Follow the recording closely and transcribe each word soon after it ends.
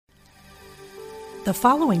The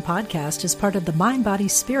following podcast is part of the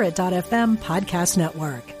MindBodySpirit.fm podcast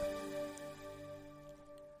network.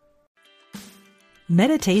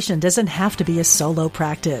 Meditation doesn't have to be a solo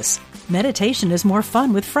practice. Meditation is more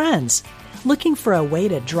fun with friends. Looking for a way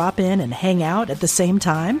to drop in and hang out at the same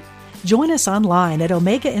time? Join us online at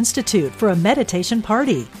Omega Institute for a meditation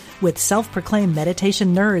party with self-proclaimed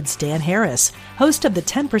meditation nerds Dan Harris, host of the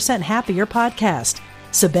 10% Happier podcast,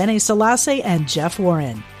 Sebene Selassie, and Jeff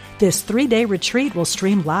Warren. This 3-day retreat will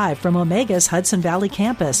stream live from Omega's Hudson Valley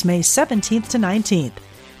campus May 17th to 19th.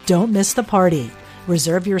 Don't miss the party.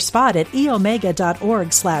 Reserve your spot at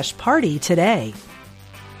eomega.org/party today.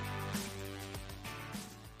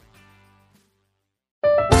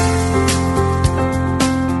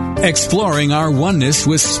 Exploring our oneness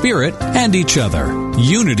with Spirit and each other.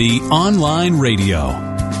 Unity Online Radio.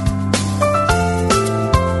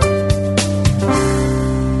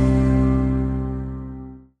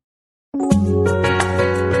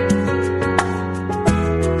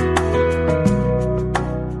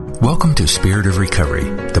 Welcome to Spirit of Recovery,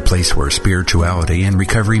 the place where spirituality and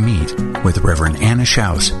recovery meet, with Reverend Anna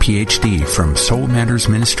Schaus, Ph.D. from Soul Matters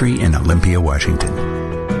Ministry in Olympia, Washington.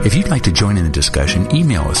 If you'd like to join in the discussion,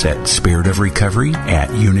 email us at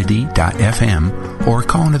spiritofrecovery@unity.fm or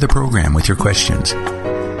call into the program with your questions.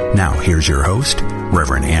 Now, here's your host,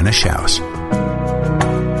 Reverend Anna Schaus.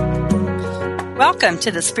 Welcome to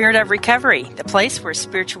the Spirit of Recovery, the place where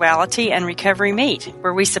spirituality and recovery meet,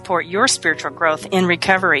 where we support your spiritual growth in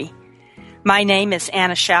recovery. My name is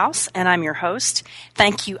Anna Schaus, and I'm your host.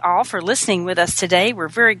 Thank you all for listening with us today. We're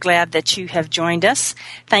very glad that you have joined us.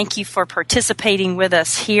 Thank you for participating with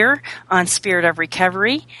us here on Spirit of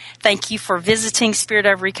Recovery. Thank you for visiting Spirit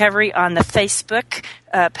of Recovery on the Facebook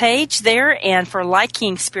page there and for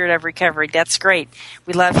liking Spirit of Recovery. That's great.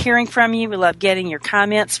 We love hearing from you. We love getting your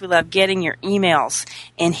comments. We love getting your emails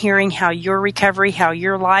and hearing how your recovery, how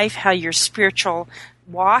your life, how your spiritual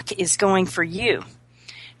walk is going for you.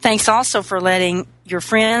 Thanks also for letting your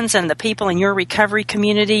friends and the people in your recovery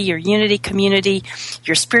community, your unity community,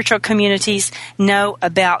 your spiritual communities know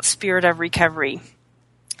about Spirit of Recovery.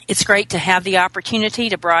 It's great to have the opportunity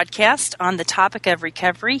to broadcast on the topic of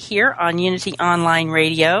recovery here on Unity Online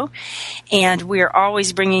Radio. And we are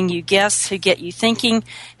always bringing you guests who get you thinking,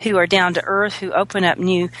 who are down to earth, who open up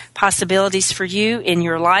new possibilities for you in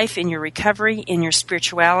your life, in your recovery, in your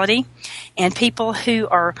spirituality, and people who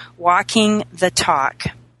are walking the talk.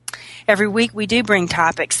 Every week we do bring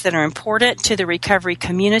topics that are important to the recovery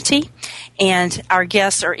community, and our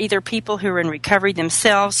guests are either people who are in recovery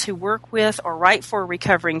themselves, who work with or write for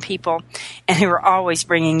recovering people, and who are always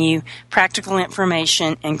bringing you practical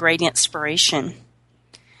information and great inspiration.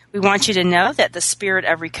 We want you to know that the Spirit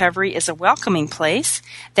of Recovery is a welcoming place,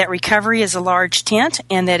 that recovery is a large tent,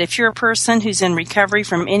 and that if you're a person who's in recovery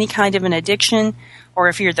from any kind of an addiction, or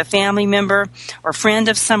if you're the family member or friend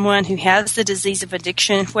of someone who has the disease of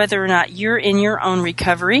addiction, whether or not you're in your own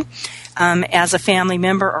recovery as a family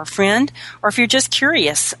member or friend, or if you're just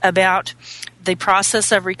curious about the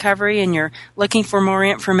process of recovery and you're looking for more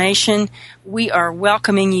information, we are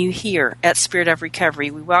welcoming you here at Spirit of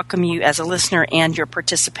Recovery. We welcome you as a listener and your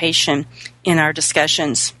participation in our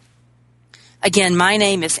discussions. Again, my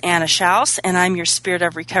name is Anna Schaus, and I'm your Spirit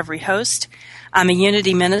of Recovery host. I'm a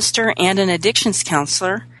unity minister and an addictions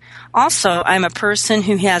counselor. Also, I'm a person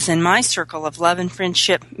who has in my circle of love and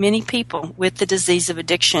friendship many people with the disease of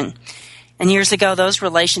addiction. And years ago, those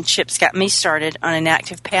relationships got me started on an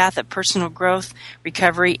active path of personal growth,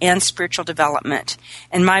 recovery, and spiritual development.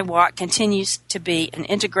 And my walk continues to be an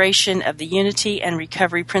integration of the unity and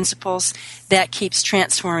recovery principles that keeps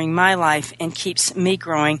transforming my life and keeps me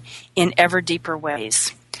growing in ever deeper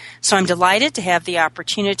ways. So I'm delighted to have the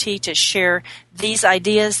opportunity to share these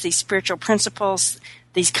ideas, these spiritual principles,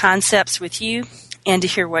 these concepts with you, and to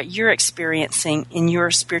hear what you're experiencing in your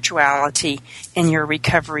spirituality and your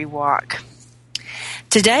recovery walk.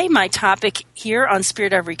 Today, my topic here on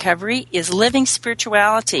Spirit of Recovery is living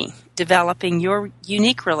spirituality, developing your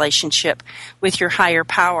unique relationship with your higher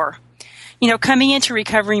power. You know, coming into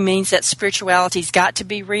recovery means that spirituality's got to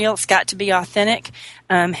be real, it's got to be authentic.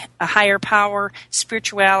 A higher power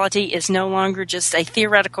spirituality is no longer just a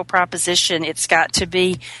theoretical proposition. It's got to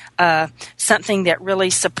be something that really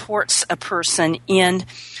supports a person in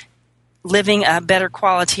living a better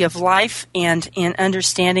quality of life and in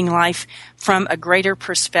understanding life from a greater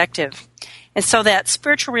perspective. And so that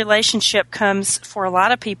spiritual relationship comes for a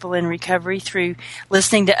lot of people in recovery through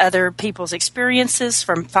listening to other people's experiences,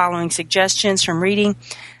 from following suggestions, from reading.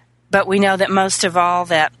 But we know that most of all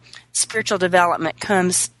that spiritual development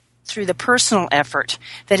comes through the personal effort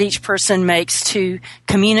that each person makes to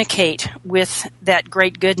communicate with that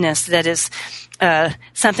great goodness that is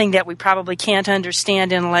something that we probably can't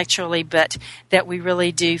understand intellectually, but that we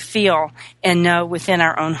really do feel and know within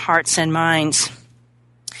our own hearts and minds.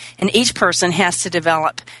 And each person has to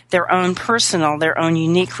develop their own personal, their own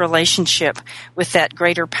unique relationship with that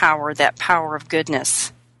greater power, that power of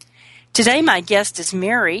goodness. Today my guest is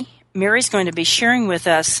Mary. Mary's going to be sharing with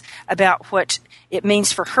us about what it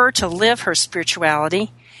means for her to live her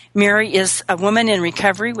spirituality. Mary is a woman in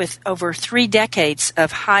recovery with over 3 decades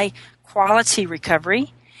of high-quality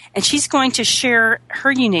recovery, and she's going to share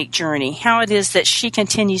her unique journey, how it is that she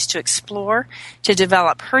continues to explore, to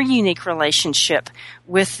develop her unique relationship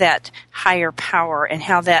with that higher power, and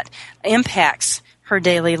how that impacts her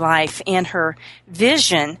daily life and her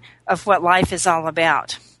vision of what life is all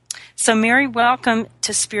about. So, Mary, welcome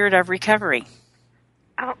to Spirit of Recovery.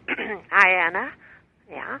 Oh, hi, Anna.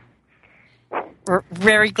 Yeah. We're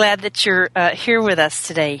very glad that you're here with us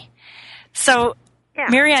today. So, yeah.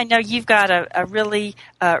 Mary, I know you've got a really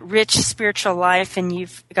rich spiritual life, and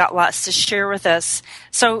you've got lots to share with us.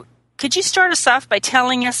 So, could you start us off by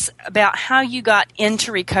telling us about how you got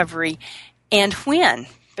into recovery and when?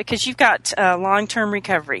 Because you've got long-term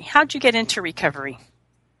recovery. How'd you get into recovery?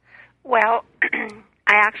 Well,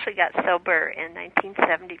 I actually got sober in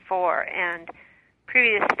 1974, and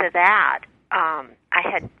previous to that, I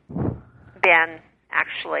had been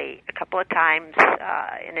actually a couple of times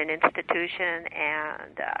in an institution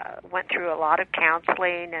and went through a lot of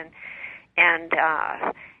counseling and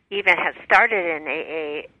even had started in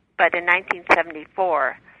AA. But in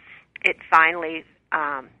 1974, it finally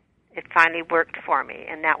worked for me,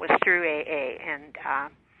 and that was through AA, and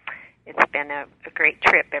it's been a great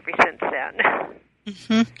trip ever since then.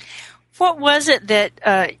 Mm-hmm. What was it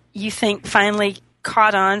that you think finally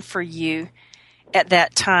caught on for you at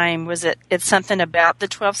that time? Was it something about the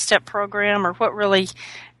 12-step program, or what really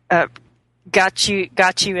got you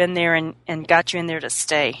in there and got you in there to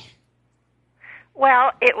stay?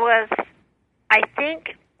 Well, it was, I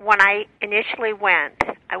think when I initially went,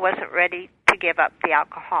 I wasn't ready to give up the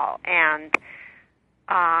alcohol, and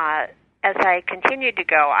as I continued to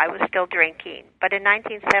go, I was still drinking. But in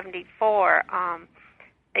 1974,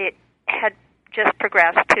 it had just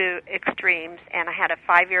progressed to extremes, and I had a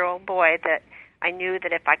 5-year-old boy that I knew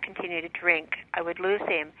that if I continued to drink, I would lose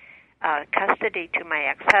him, custody to my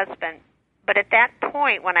ex-husband. But at that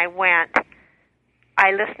point, when I went,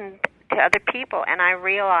 I listened to other people, and I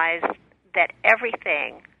realized that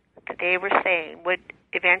everything that they were saying would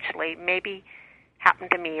eventually maybe happen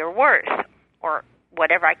to me, or worse, or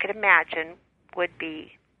whatever I could imagine would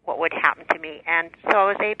be what would happen to me. And so I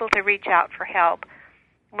was able to reach out for help.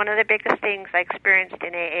 One of the biggest things I experienced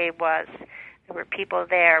in AA was there were people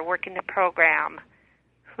there working the program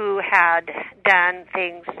who had done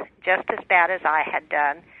things just as bad as I had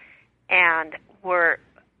done and were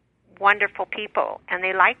wonderful people, and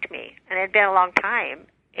they liked me. And it had been a long time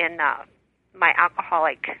in my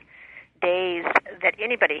alcoholic days that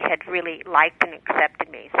anybody had really liked and accepted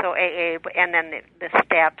me. So AA, and then the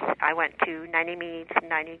steps, I went to 90 meetings in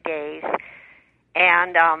 90 days.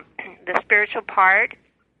 And the spiritual part,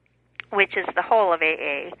 which is the whole of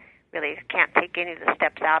AA, really can't take any of the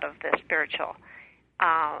steps out of the spiritual,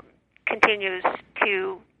 continues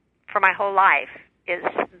to, for my whole life, is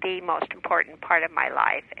the most important part of my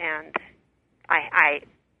life. And I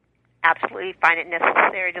absolutely find it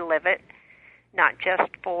necessary to live it, not just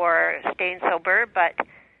for staying sober, but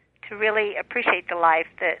to really appreciate the life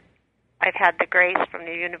that I've had the grace from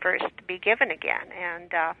the universe to be given again.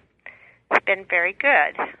 And it's been very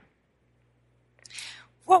good.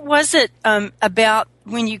 What was it about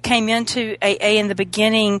when you came into AA in the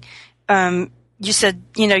beginning? You said,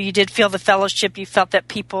 you did feel the fellowship. You felt that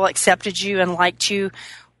people accepted you and liked you.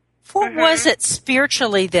 What was it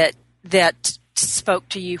spiritually that spoke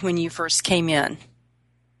to you when you first came in?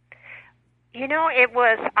 It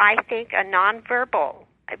was, I think, a nonverbal.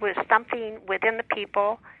 It was something within the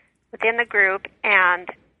people, within the group, and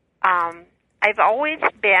I've always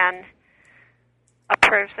been a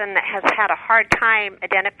person that has had a hard time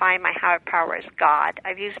identifying my higher power as God.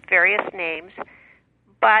 I've used various names,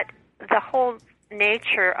 but the whole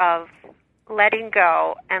nature of letting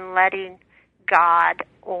go and letting God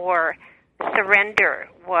or surrender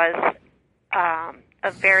was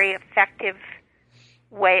a very effective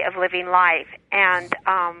way of living life. And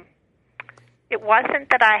it wasn't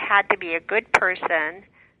that I had to be a good person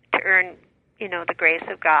to earn, the grace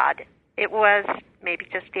of God. It was maybe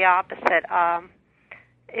just the opposite.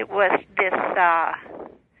 It was this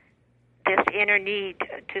inner need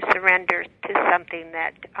to surrender to something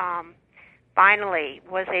that finally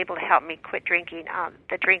was able to help me quit drinking.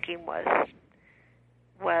 The drinking was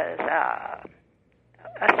a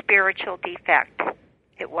spiritual defect.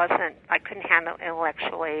 It wasn't. I couldn't handle it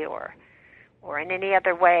intellectually or in any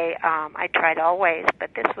other way. I tried all ways,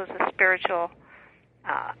 but this was a spiritual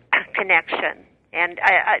connection. And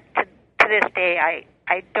to this day,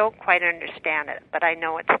 I don't quite understand it, but I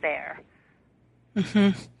know it's there.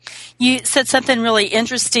 Mm-hmm. You said something really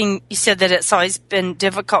interesting. You said that it's always been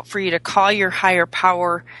difficult for you to call your higher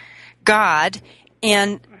power God.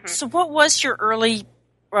 And so what was your early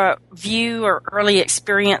view or early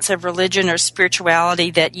experience of religion or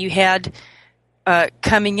spirituality that you had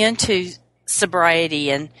coming into sobriety,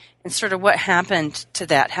 and sort of what happened to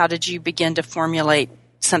that? How did you begin to formulate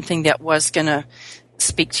something that was going to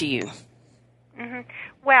speak to you? Mm-hmm.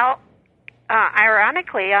 Well,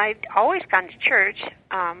 ironically, I'd always gone to church,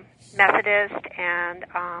 Methodist and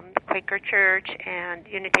Quaker Church and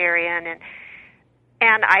Unitarian,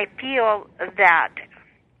 and I feel that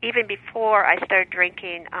even before I started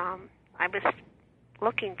drinking, I was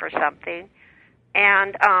looking for something,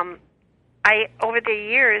 and I over the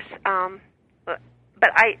years, but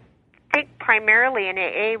I think primarily in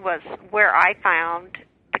AA was where I found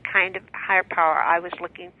the kind of higher power I was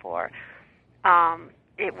looking for.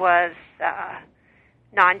 It was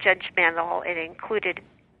non-judgmental. It included,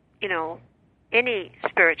 any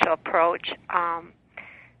spiritual approach.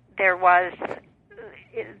 There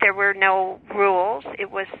were no rules.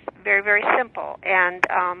 It was very, very simple. And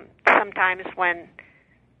sometimes when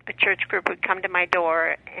a church group would come to my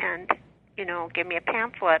door and, give me a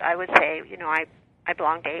pamphlet, I would say, I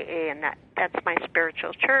belong to AA, and that's my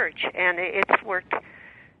spiritual church. And it's worked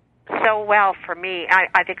so well for me.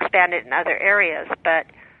 I've expanded in other areas, but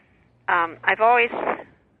I've always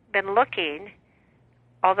been looking,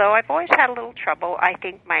 although I've always had a little trouble. I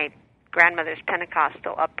think my grandmother's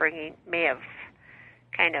Pentecostal upbringing may have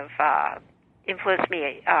kind of influenced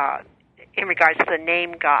me in regards to the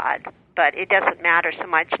name God, but it doesn't matter so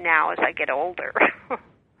much now as I get older.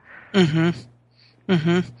 Mm-hmm.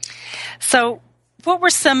 Mm-hmm. So what were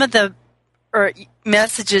some of the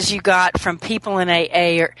messages you got from people in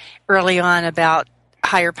AA early on about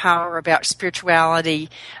higher power, about spirituality?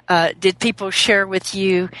 Did people share with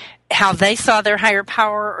you how they saw their higher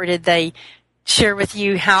power, or did they share with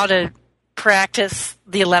you how to practice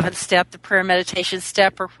the 11th step, the prayer meditation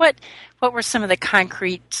step, or what were some of the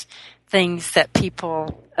concrete things that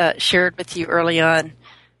people shared with you early on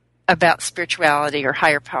about spirituality or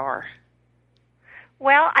higher power?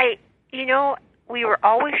 Well, we were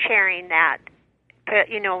always sharing that,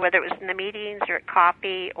 whether it was in the meetings or at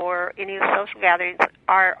coffee or any of the social gatherings,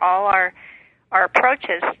 all our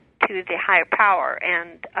approaches to the higher power.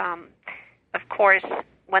 And, of course,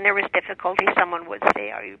 when there was difficulty, someone would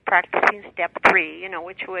say, "Are you practicing step 3?"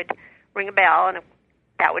 Which would ring a bell, and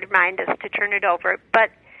that would remind us to turn it over.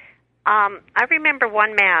 But I remember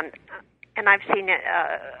one man, and I've seen it,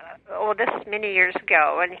 this is many years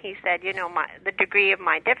ago, and he said, the degree of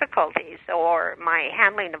my difficulties or my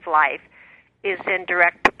handling of life is in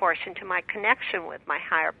direct proportion to my connection with my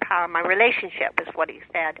higher power. My relationship is what he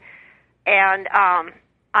said. And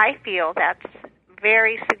I feel that's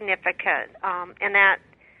very significant, and that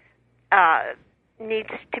needs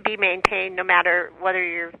to be maintained no matter whether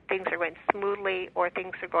your things are going smoothly or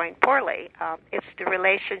things are going poorly. It's the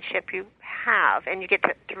relationship you have, and you get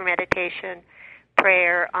to through meditation,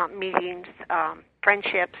 prayer, meetings,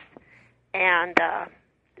 friendships, and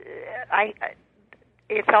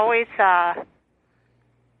it's always,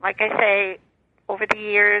 like I say, over the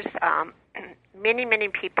years, many, many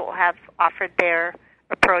people have offered their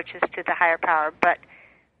approaches to the higher power, but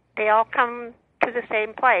they all come to the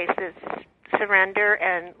same place: is surrender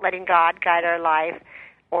and letting God guide our life,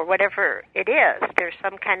 or whatever it is. There's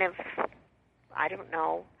some kind of,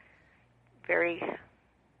 very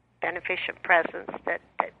beneficent presence that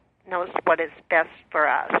knows what is best for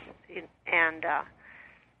us. And,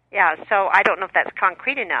 so I don't know if that's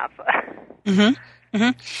concrete enough. Mm-hmm.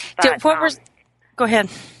 Mm-hmm. But, go ahead.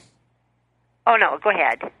 Oh, no, go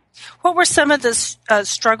ahead. What were some of the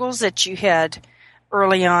struggles that you had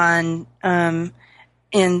early on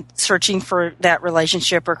in searching for that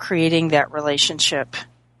relationship or creating that relationship?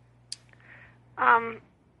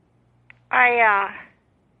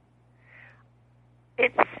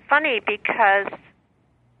 It's funny because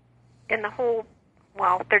in the whole,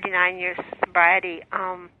 39 years of sobriety,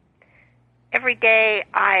 every day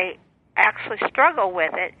I actually struggle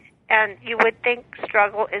with it. And you would think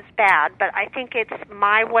struggle is bad, but I think it's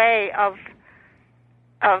my way of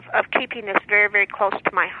keeping this very, very close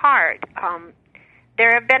to my heart.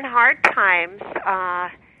 There have been hard times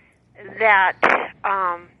that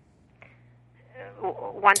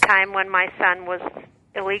one time when my son was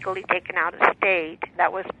illegally taken out of state.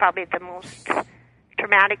 That was probably the most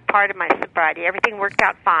traumatic part of my sobriety. Everything worked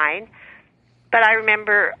out fine, but I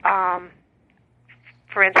remember,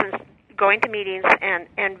 for instance, going to meetings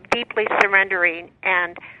and deeply surrendering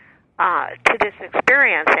and to this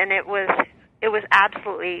experience, and it was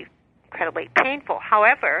absolutely incredibly painful.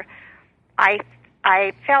 However,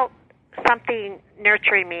 I felt something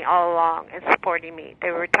nurturing me all along and supporting me.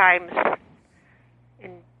 There were times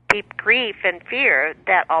in deep grief and fear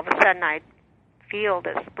that all of a sudden I'd feel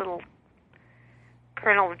this little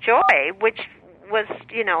kernel of joy, which was,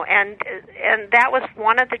 and that was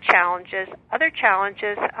one of the challenges. Other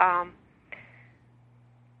challenges,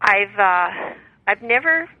 I've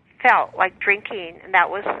never felt like drinking, and that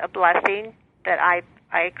was a blessing that I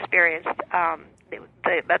experienced.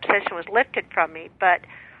 The obsession was lifted from me, but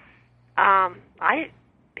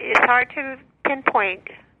it's hard to pinpoint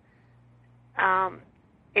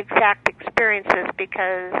exact experiences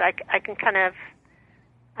because I can kind of,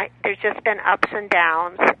 there's just been ups and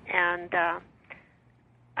downs, and I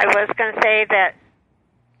was going to say that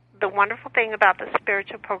the wonderful thing about the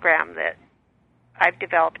spiritual program that I've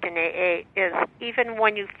developed in AA is even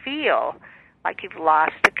when you feel like you've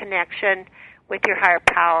lost the connection with your higher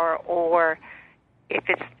power, or if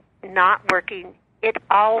it's not working, it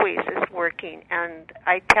always is working. And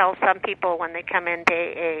I tell some people when they come into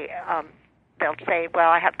AA, they'll say, well,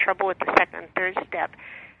 I have trouble with the second and third step.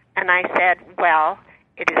 And I said, well,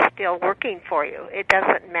 it is still working for you. It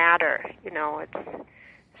doesn't matter,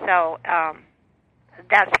 So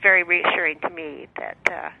that's very reassuring to me that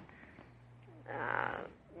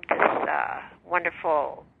this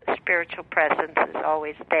wonderful spiritual presence is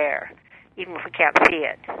always there, even if we can't see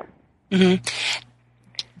it. Mm-hmm.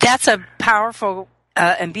 That's a powerful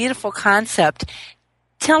and beautiful concept.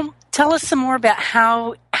 Tell us some more about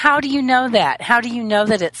how do you know that? How do you know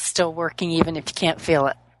that it's still working even if you can't feel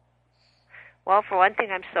it? Well, for one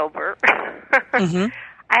thing, I'm sober. Mm-hmm.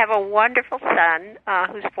 I have a wonderful son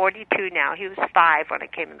who's 42 now. He was 5 when I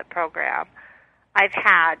came in the program. I've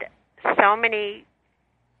had so many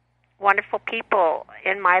wonderful people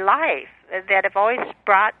in my life that have always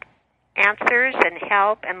brought answers and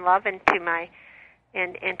help and love into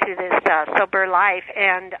into this sober life.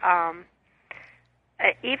 And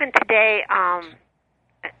even today,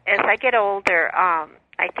 as I get older,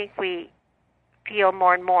 I think we feel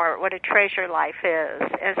more and more what a treasure life is,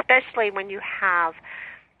 especially when you have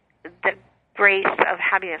the grace of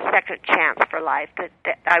having a second chance for life that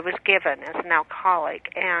I was given as an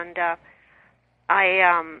alcoholic. And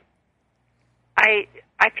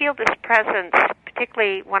I feel this presence,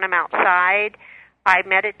 particularly when I'm outside. I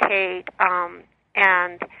meditate,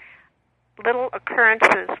 and little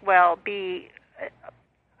occurrences will be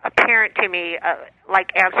apparent to me,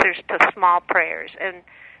 like answers to small prayers. And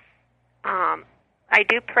I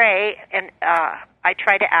do pray, and I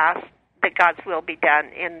try to ask that God's will be done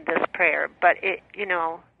in this prayer. But I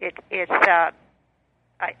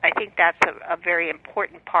think that's a very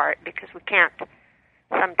important part, because we can't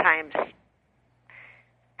sometimes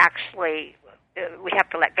actually, we have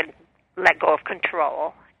to let go of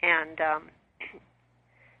control, and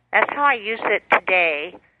that's how I use it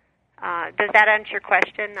today. Does that answer your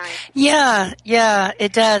question? Yeah,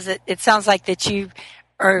 it does. It sounds like that you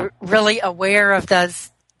are really aware of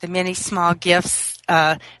the many small gifts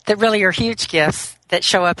that really are huge gifts that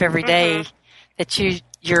show up every day. Mm-hmm. That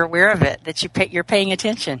you're aware of it. That you're paying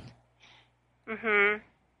attention.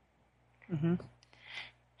 Mm-hmm. Mm-hmm.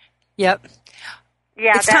 Yep.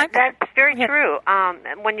 Yeah, that's very true.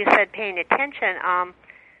 When you said paying attention,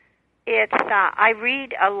 it's I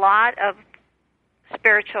read a lot of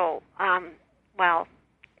spiritual,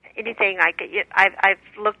 anything I've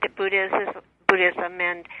looked at Buddhism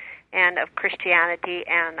and of Christianity,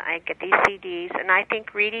 and I get these CDs, and I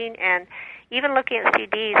think reading and even looking at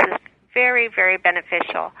CDs is very, very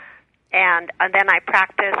beneficial. And then I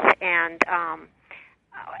practice, and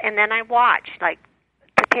then I watch. Like,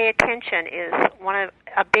 to pay attention is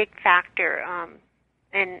a big factor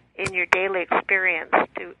in your daily experience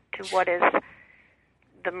to what is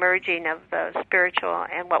the merging of the spiritual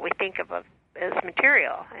and what we think of as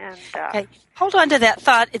material. And okay. Hold on to that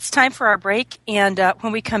thought. It's time for our break, and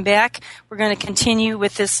when we come back, we're going to continue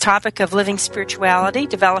with this topic of living spirituality,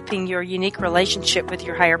 developing your unique relationship with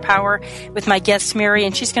your higher power, with my guest Mary,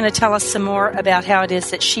 and she's going to tell us some more about how it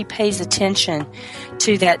is that she pays attention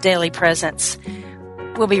to that daily presence.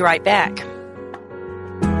 We'll be right back.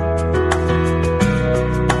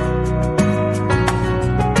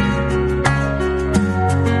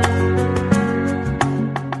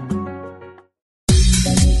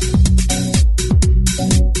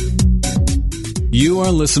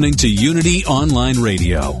 are listening to Unity Online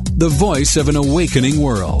Radio, the voice of an awakening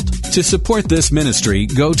world. To support this ministry,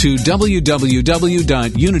 go to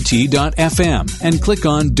www.unity.fm and click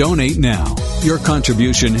on Donate Now. Your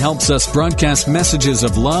contribution helps us broadcast messages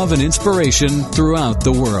of love and inspiration throughout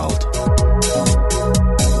the world.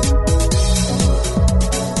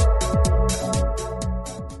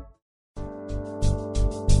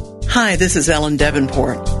 Hi, this is Ellen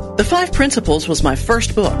Davenport. The 5 Principles was my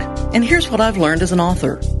first book, and here's what I've learned as an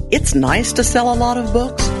author. It's nice to sell a lot of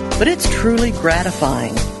books, but it's truly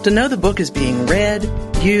gratifying to know the book is being read,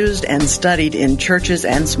 used, and studied in churches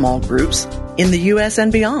and small groups in the U.S.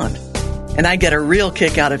 and beyond. And I get a real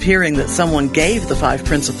kick out of hearing that someone gave the 5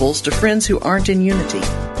 Principles to friends who aren't in Unity.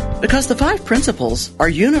 Because the 5 Principles are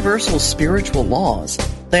universal spiritual laws.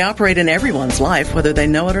 They operate in everyone's life, whether they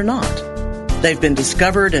know it or not. They've been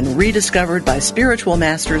discovered and rediscovered by spiritual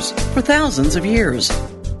masters for thousands of years.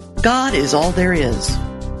 God is all there is.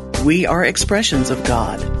 We are expressions of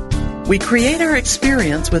God. We create our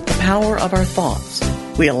experience with the power of our thoughts.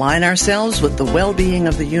 We align ourselves with the well-being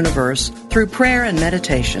of the universe through prayer and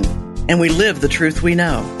meditation. And we live the truth we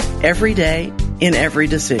know, every day, in every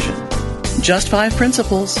decision. Just 5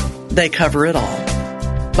 Principles. They cover it all.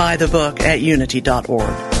 Buy the book at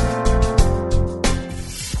unity.org.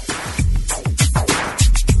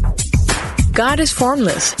 God is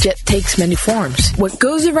formless, yet takes many forms. What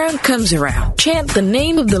goes around comes around. Chant the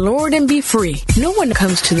name of the Lord and be free. No one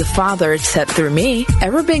comes to the Father except through me.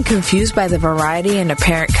 Ever been confused by the variety and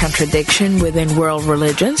apparent contradiction within world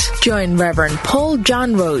religions? Join Reverend Paul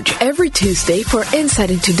John Roach every Tuesday for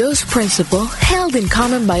insight into those principles held in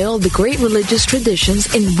common by all the great religious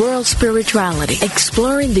traditions in world spirituality,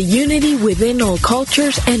 exploring the unity within all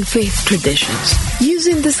cultures and faith traditions.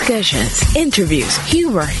 Using discussions, interviews,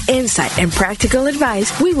 humor, insight, and practical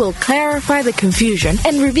advice, we will clarify the confusion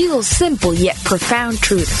and reveal simple yet profound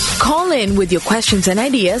truths. Call in with your questions and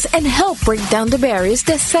ideas and help break down the barriers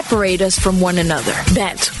that separate us from one another.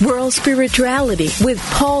 That's World Spirituality with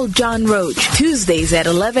Paul John Roach, Tuesdays at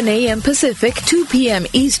 11 a.m. Pacific, 2 p.m.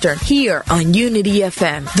 Eastern, here on Unity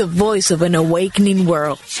FM, the voice of an awakening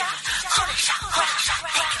world.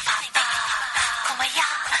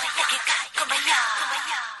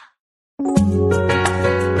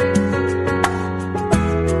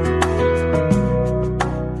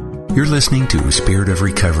 You're listening to Spirit of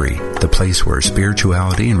Recovery, the place where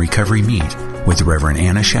spirituality and recovery meet, with Reverend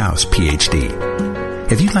Anna Schaus, Ph.D.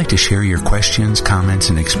 If you'd like to share your questions, comments,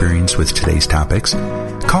 and experience with today's topics,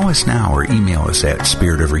 call us now or email us at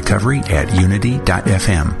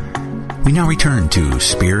spiritofrecovery@unity.fm. We now return to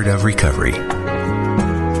Spirit of Recovery.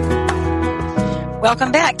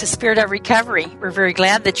 Welcome back to Spirit of Recovery. We're very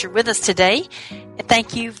glad that you're with us today. And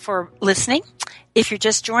thank you for listening. If you're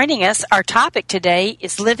just joining us, our topic today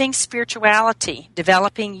is living spirituality,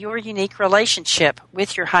 developing your unique relationship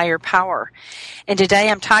with your higher power. And today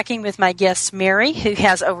I'm talking with my guest, Mary, who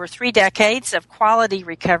has over 3 decades of quality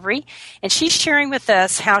recovery. And she's sharing with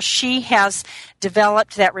us how she has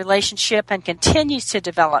developed that relationship and continues to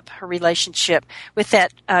develop her relationship with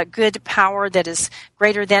that good power that is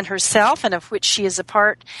greater than herself and of which she is a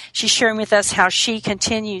part. She's sharing with us how she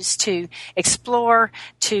continues to explore,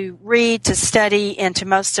 to read, to study, and to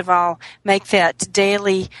most of all make that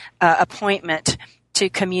daily appointment to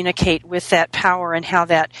communicate with that power, and how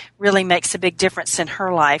that really makes a big difference in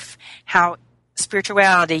her life, how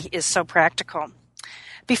spirituality is so practical.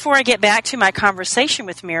 Before I get back to my conversation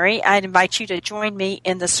with Mary, I'd invite you to join me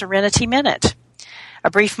in the Serenity Minute, a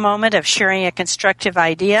brief moment of sharing a constructive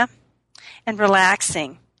idea and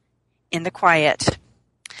relaxing in the quiet.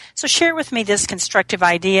 So share with me this constructive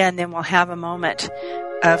idea, and then we'll have a moment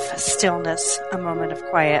of stillness, a moment of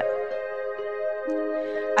quiet.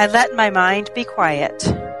 I let my mind be quiet,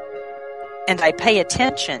 and I pay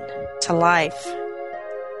attention to life.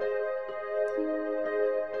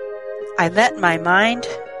 I let my mind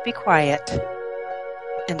be quiet,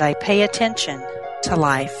 and I pay attention to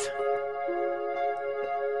life.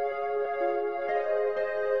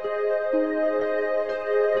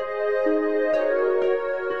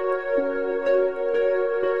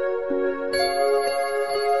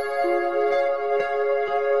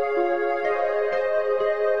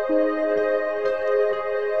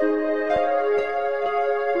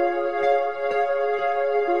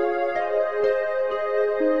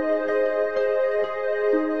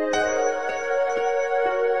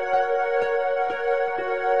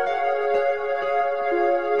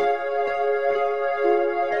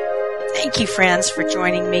 Thank you, friends, for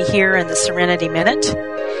joining me here in the Serenity Minute.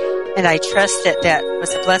 And I trust that that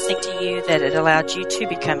was a blessing to you, that it allowed you to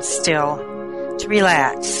become still, to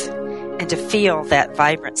relax, and to feel that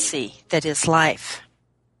vibrancy that is life.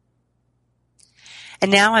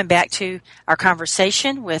 And now I'm back to our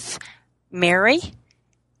conversation with Mary,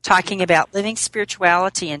 talking about living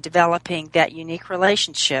spirituality and developing that unique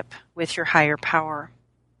relationship with your higher power.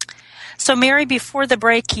 So, Mary, before the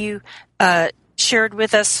break, you shared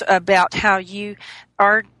with us about how you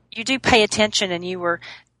do pay attention, and you were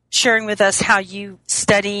sharing with us how you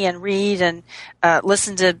study and read and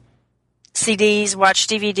listen to CDs, watch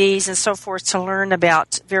DVDs, and so forth to learn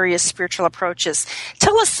about various spiritual approaches.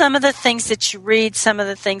 Tell us some of the things that you read, some of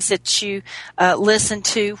the things that you listen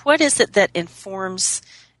to. What is it that informs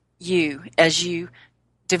you as you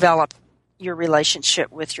develop your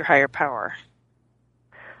relationship with your higher power?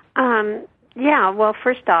 Well,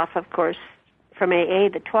 first off, of course, from AA,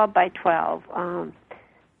 the 12 by 12,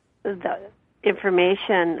 the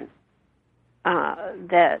information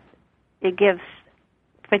that it gives,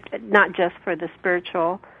 not just for the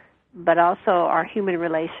spiritual, but also our human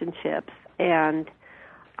relationships. And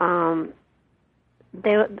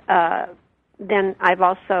then I've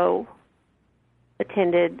also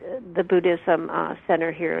attended the Buddhism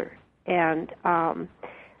Center here, and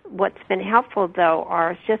what's been helpful, though,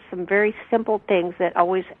 are just some very simple things that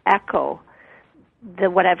always echo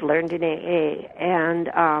what I've learned in AA. And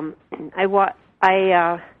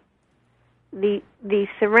the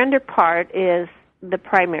surrender part is the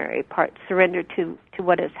primary part, surrender to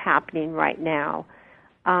what is happening right now.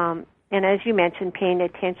 And as you mentioned, paying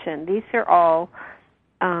attention. These are all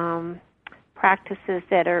practices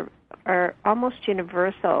that are almost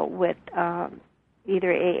universal with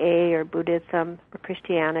either AA or Buddhism or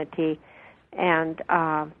Christianity, and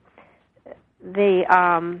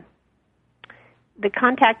the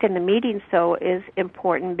contact in the meeting is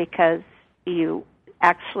important because you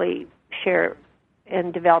actually share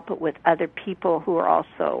and develop it with other people who are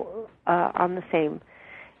also on the same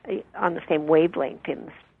wavelength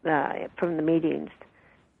from the meetings.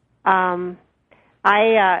 I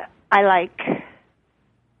like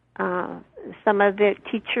some of the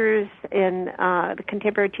teachers and the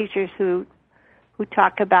contemporary teachers who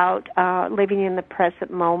talk about living in the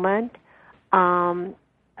present moment.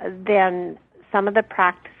 Then some of the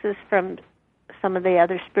practices from some of the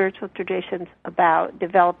other spiritual traditions about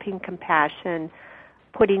developing compassion,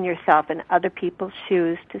 putting yourself in other people's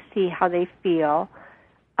shoes to see how they feel.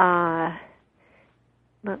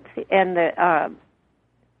 Let's see, and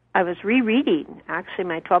I was rereading actually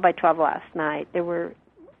my 12 by 12 last night. There were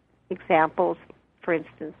examples, for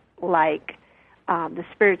instance, like the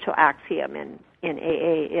spiritual axiom in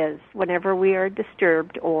AA is whenever we are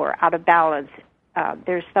disturbed or out of balance,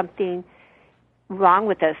 there's something wrong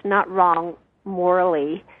with us, not wrong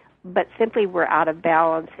morally, but simply we're out of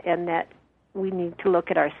balance, and that we need to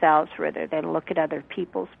look at ourselves rather than look at other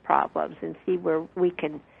people's problems and see where we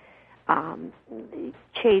can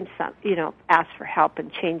change some, ask for help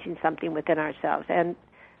in changing something within ourselves. And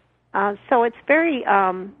so it's very,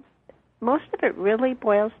 most of it really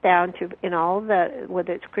boils down to, in all the,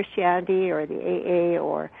 whether it's Christianity or the AA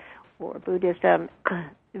or Buddhism,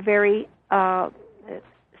 very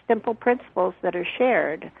simple principles that are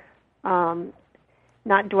shared.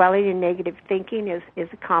 Not dwelling in negative thinking is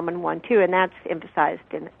a common one, too, and that's emphasized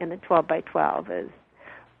in the 12 by 12, is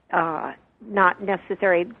not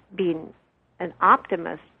necessarily being an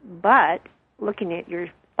optimist, but looking at your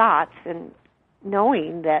thoughts and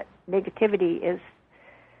knowing that negativity is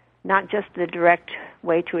not just the direct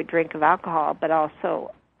way to a drink of alcohol, but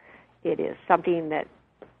also it is something that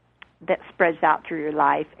spreads out through your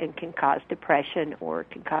life and can cause depression or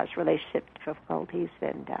can cause relationship difficulties.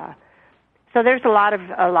 And so there's a lot of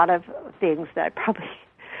things that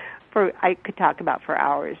I could talk about for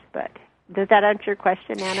hours. But does that answer your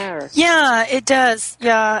question, Anna? Or? Yeah, it does.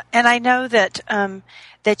 Yeah, and I know that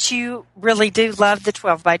that you really do love the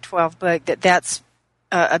 12 by 12 book. That's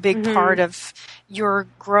a big part of your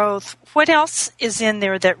growth. What else is in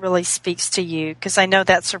there that really speaks to you? Because I know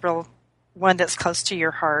that's a real one that's close to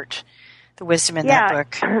your heart, the wisdom in that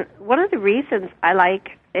book. One of the reasons I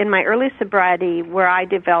like, in my early sobriety, where I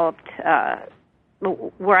developed,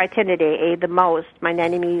 where I attended AA the most, my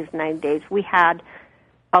 90 meetings, 90 days, we had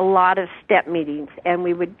a lot of step meetings, and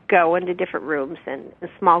we would go into different rooms and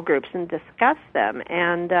small groups and discuss them.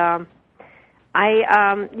 And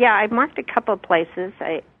I marked a couple of places.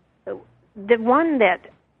 The one that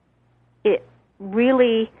it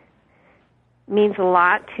really means a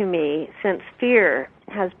lot to me, since fear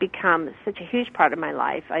has become such a huge part of my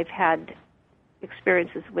life. I've had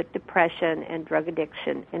experiences with depression and drug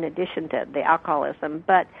addiction in addition to the alcoholism.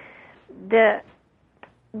 But the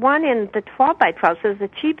one in the 12 by 12 says the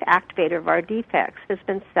chief activator of our defects has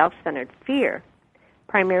been self-centered fear,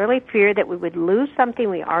 primarily fear that we would lose something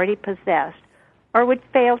we already possessed or would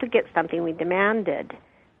fail to get something we demanded.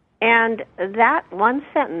 And that one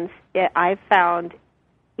sentence I found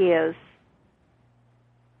is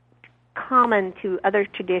common to other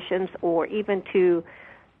traditions, or even to,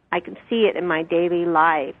 I can see it in my daily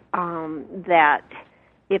life, that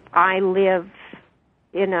if I live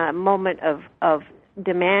in a moment of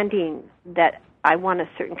demanding that I want a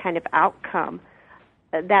certain kind of outcome,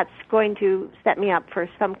 that's going to set me up for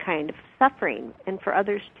some kind of suffering, and for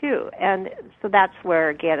others too. And so that's where,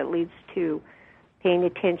 again, it leads to paying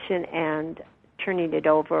attention and turning it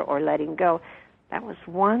over or letting go. That was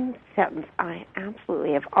one sentence I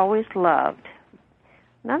absolutely have always loved.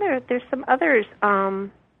 There's some others.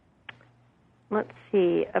 Let's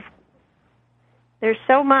see. There's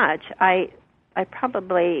so much. I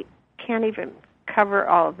probably can't even cover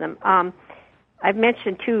all of them. I've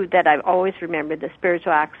mentioned too that I've always remembered the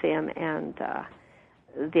spiritual axiom and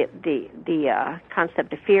the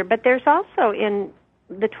concept of fear. But there's also in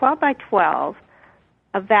the 12 by 12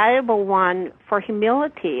 a valuable one for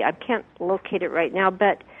humility. I can't locate it right now,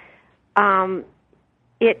 but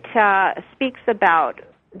it speaks about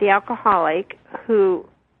the alcoholic who,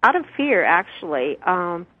 out of fear, actually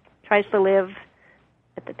tries to live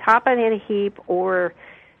at the top of the heap or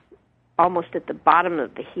almost at the bottom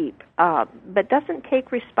of the heap, but doesn't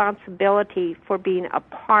take responsibility for being a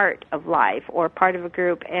part of life or part of a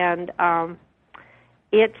group. And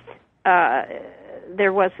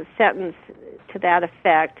there was a sentence to that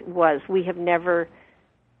effect, was, we have never,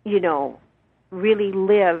 really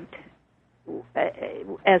lived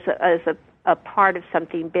as a part of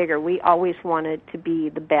something bigger. We always wanted to be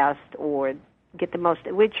the best or get the most,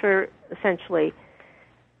 which are essentially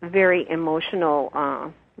very emotionally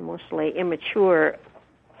immature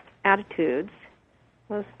attitudes.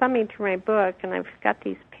 I was thumbing through my book, and I've got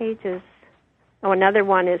these pages. Oh, another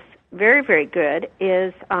one is very, very good,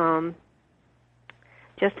 is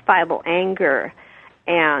justifiable anger.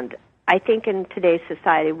 And I think in today's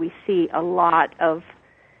society we see a lot of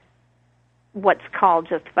what's called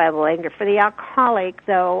justifiable anger. For the alcoholic,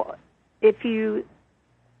 though, even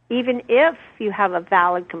if you have a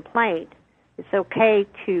valid complaint, it's okay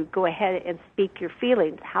to go ahead and speak your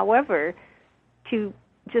feelings. However, to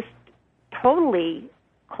just totally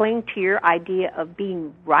cling to your idea of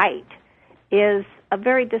being right is a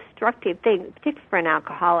very destructive thing, particularly for an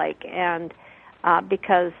alcoholic. And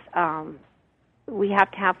because we have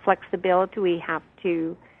to have flexibility, we have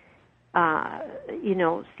to,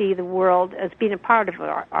 see the world as being a part of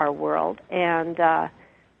our world. And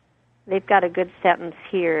they've got a good sentence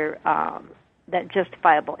here that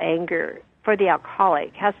justifiable anger for the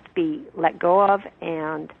alcoholic has to be let go of,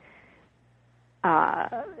 and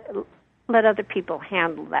let other people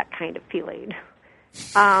handle that kind of feeling.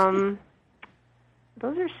 Those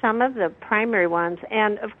are some of the primary ones.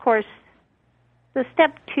 And, of course, the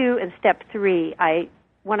step 2 and step 3,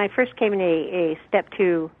 when I first came in AA, step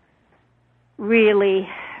 2 really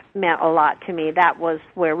meant a lot to me. That was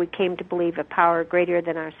where we came to believe a power greater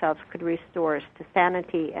than ourselves could restore us to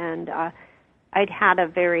sanity. And I'd had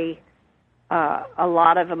a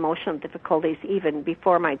lot of emotional difficulties even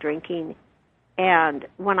before my drinking. And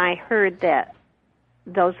when I heard that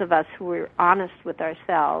those of us who were honest with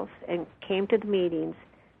ourselves and came to the meetings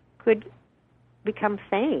could become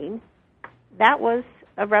sane, that was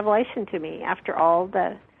a revelation to me. After all,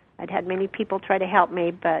 I'd had many people try to help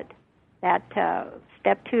me, but that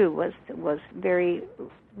step 2 was very,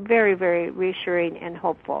 very, very reassuring and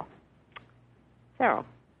hopeful. So,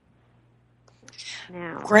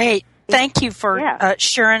 now. Great. Thank you for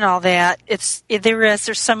sharing all that.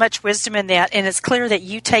 There's so much wisdom in that, and it's clear that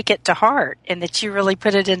you take it to heart and that you really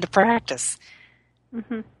put it into practice.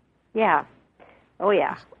 Mm-hmm. Yeah. Oh,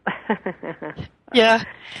 yeah. Yeah.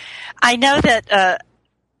 I know that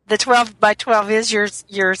the 12 by 12 is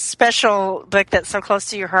your special book that's so close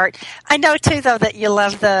to your heart. I know, too, though, that you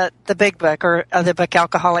love the big book, or the book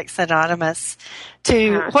Alcoholics Anonymous.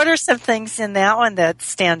 What are some things in that one that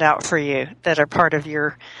stand out for you that are part of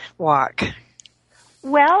your walk?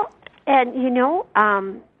 Well, and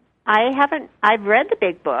I've read the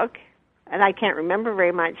big book, and I can't remember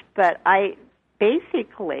very much, but I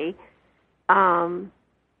basically,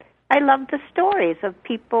 I love the stories of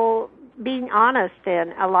people being honest,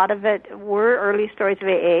 and a lot of it were early stories of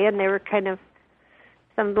AA, and they were kind of,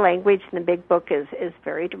 some of the language in the big book is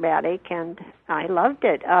very dramatic, and I loved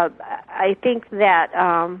it. I think that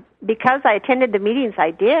because I attended the meetings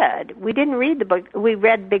I did, we didn't read the book. We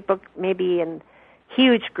read the big book maybe in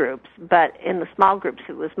huge groups, but in the small groups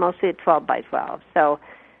it was mostly at 12 by 12. So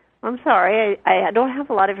I'm sorry, I don't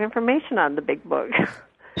have a lot of information on the big book.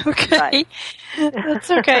 Okay.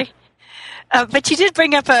 That's okay. But you did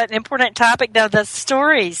bring up an important topic, though, the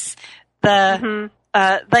stories. They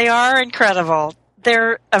are incredible.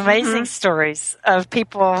 They're amazing stories of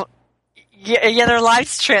people, their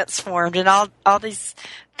lives transformed and all these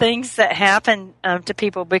things that happen to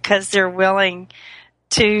people because they're willing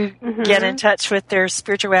to get in touch with their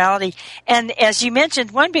spirituality. And as you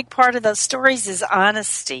mentioned, one big part of those stories is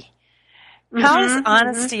honesty. How is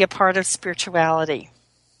honesty a part of spirituality?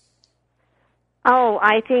 Oh,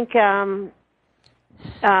 I think in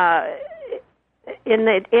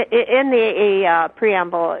the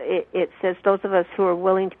preamble, it says those of us who are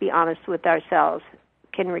willing to be honest with ourselves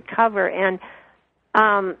can recover. And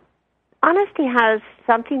honesty has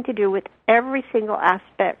something to do with every single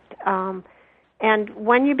aspect. And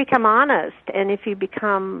when you become honest, and if you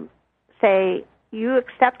become, say, you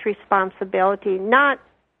accept responsibility, not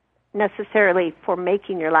necessarily for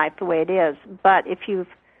making your life the way it is, but if you've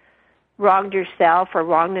wronged yourself or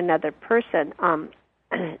wronged another person,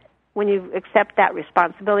 when you accept that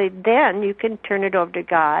responsibility, then you can turn it over to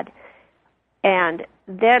God, and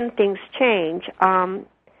then things change.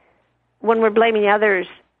 When we're blaming others,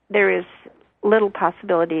 there is little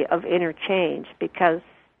possibility of inner change because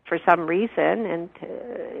for some reason, and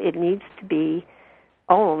it needs to be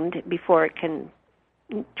owned before it can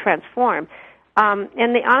transform.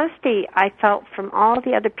 And the honesty I felt from all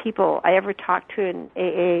the other people I ever talked to in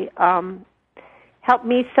AA helped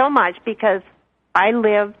me so much because I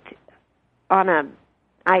lived on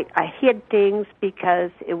I hid things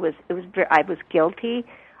because I was guilty.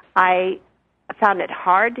 I found it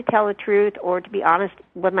hard to tell the truth or to be honest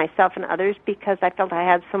with myself and others because I felt I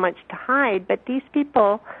had so much to hide. But these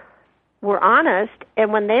people were honest,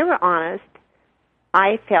 and when they were honest,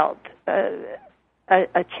 I felt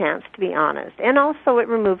a chance to be honest. And also it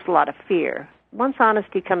removes a lot of fear. Once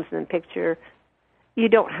honesty comes in the picture, you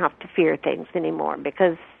don't have to fear things anymore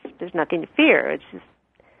because there's nothing to fear. It's just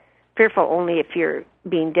fearful only if you're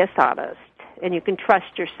being dishonest. And you can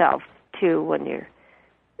trust yourself, too, when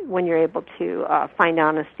you're able to find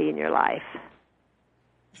honesty in your life.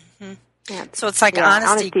 Yeah. So it's like honesty.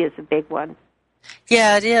 Honesty is a big one.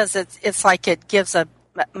 Yeah, it is. It's like it gives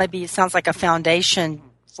maybe it sounds like a foundation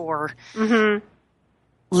for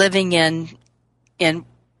living in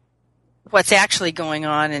what's actually going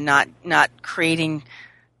on and not creating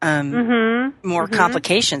more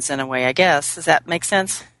complications in a way, I guess. Does that make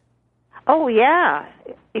sense? Oh, yeah,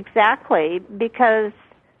 exactly. Because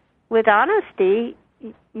with honesty,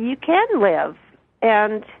 you can live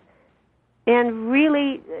and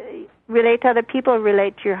really relate to other people,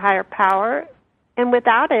 relate to your higher power. And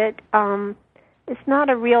without it, it's not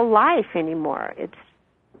a real life anymore. It's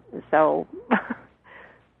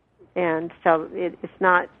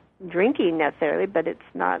not drinking necessarily, but it's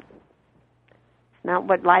not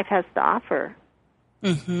what life has to offer.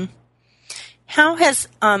 How has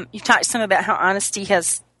you talked some about how honesty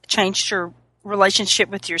has changed your relationship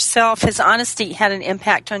with yourself? Has honesty had an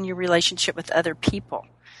impact on your relationship with other people?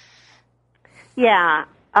 Yeah,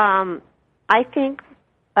 I think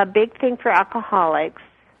a big thing for alcoholics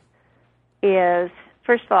is,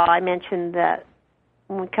 first of all, I mentioned that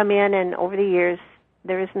when we come in and over the years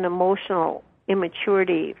there is an emotional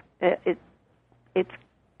immaturity. It's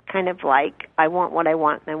kind of like I want what I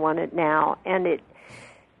want and I want it now, and it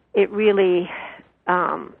really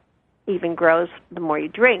even grows the more you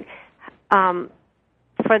drink. For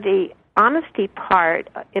the honesty part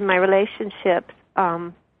in my relationships,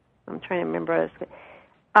 I'm trying to remember.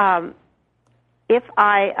 If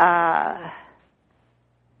I,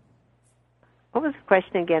 what was the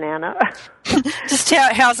question again, Anna? Just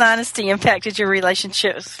how's honesty impacted your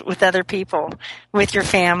relationships with other people, with your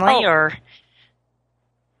family, or?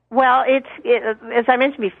 Well, as I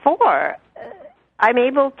mentioned before, I'm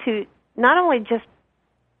able to not only just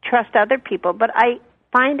trust other people, but I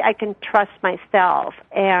find I can trust myself,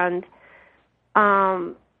 and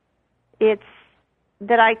it's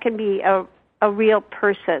that I can be a real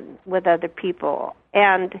person with other people.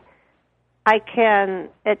 And I can,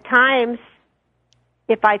 at times,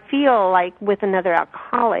 if I feel like with another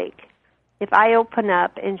alcoholic, if I open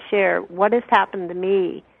up and share what has happened to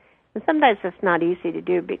me, and sometimes it's not easy to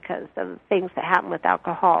do because of things that happen with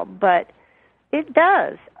alcohol, but it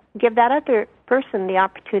does give that other person the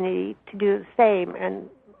opportunity to do the same, and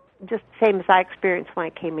just the same as I experienced when I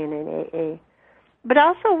came in AA. But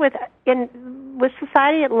also with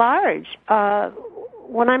society at large,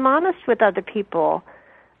 when I'm honest with other people,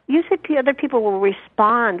 usually other people will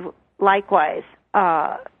respond likewise.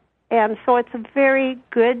 And so it's a very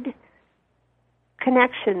good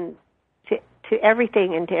connection to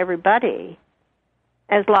everything and to everybody,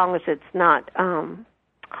 as long as it's not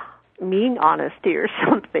mean honesty or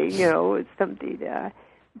something, it's something,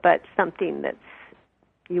 but something that's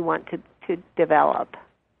you want to develop.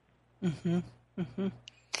 Mm-hmm. Mm-hmm.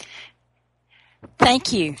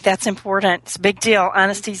 Thank you. That's important. It's a big deal.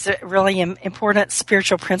 Honesty is a really important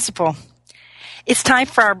spiritual principle. It's time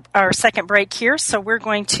for our second break here, so we're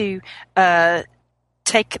going to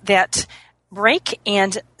take that break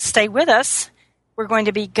and stay with us. We're going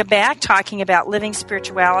to be back talking about living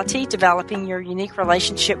spirituality, developing your unique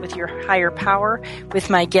relationship with your higher power, with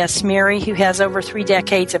my guest Mary, who has over 3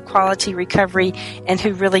 decades of quality recovery and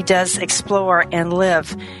who really does explore and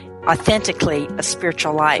live authentically a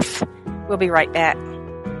spiritual life. We'll be right back.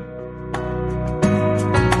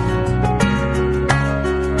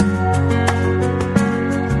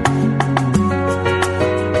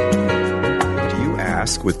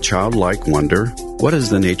 Ask with childlike wonder, what is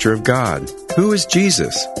the nature of God? Who is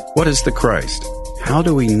Jesus? What is the Christ? How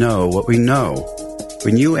do we know what we know?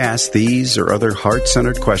 When you ask these or other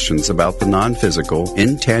heart-centered questions about the non-physical,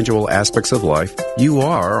 intangible aspects of life, you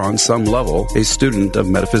are, on some level, a student of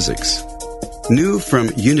metaphysics. New from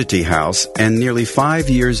Unity House and nearly 5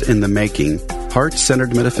 years in the making,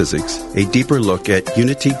 Heart-Centered Metaphysics, a deeper look at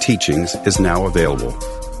Unity teachings, is now available.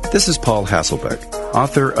 This is Paul Hasselbeck,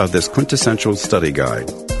 author of this quintessential study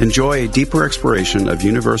guide. Enjoy a deeper exploration of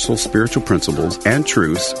universal spiritual principles and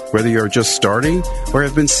truths, whether you're just starting or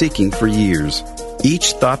have been seeking for years.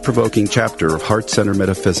 Each thought-provoking chapter of Heart-Centered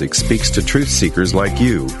Metaphysics speaks to truth seekers like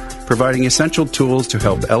you, providing essential tools to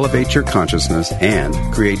help elevate your consciousness and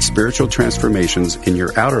create spiritual transformations in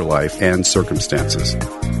your outer life and circumstances.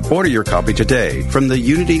 Order your copy today from the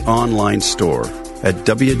Unity online store at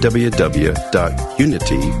www.unity.org.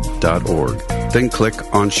 Then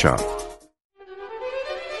click on Shop.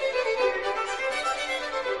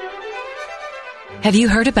 Have you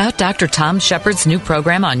heard about Dr. Tom Shepard's new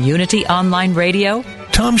program on Unity Online Radio?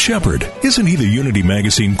 Tom Shepard, isn't he the Unity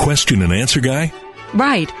Magazine question and answer guy?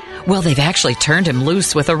 Right. Well, they've actually turned him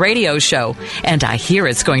loose with a radio show, and I hear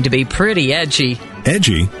it's going to be pretty edgy.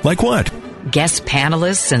 Edgy? Like what? Guest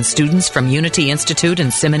panelists and students from Unity Institute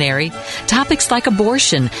and Seminary, topics like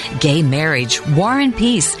abortion, gay marriage, war and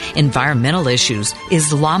peace, environmental issues,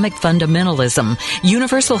 Islamic fundamentalism,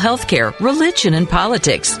 universal health care, religion and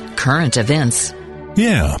politics, current events.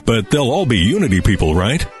 Yeah, but they'll all be Unity people,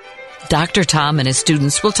 right? Dr. Tom and his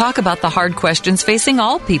students will talk about the hard questions facing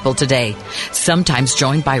all people today, sometimes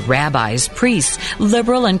joined by rabbis, priests,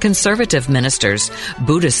 liberal and conservative ministers,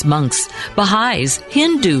 Buddhist monks, Baha'is,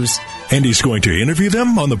 Hindus. And he's going to interview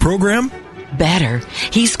them on the program? Better,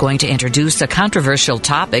 he's going to introduce a controversial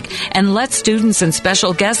topic and let students and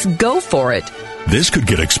special guests go for it. This could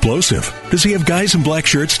get explosive. Does he have guys in black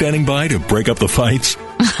shirts standing by to break up the fights?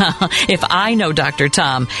 If I know Dr.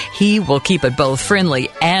 Tom, he will keep it both friendly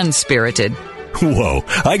and spirited. Whoa,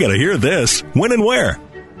 I gotta hear this. When and where?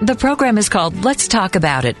 The program is called Let's Talk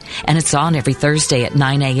About It, and it's on every Thursday at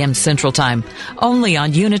 9 a.m. Central Time, only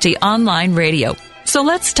on Unity Online Radio. So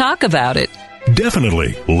let's talk about it.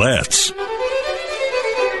 Definitely, let's.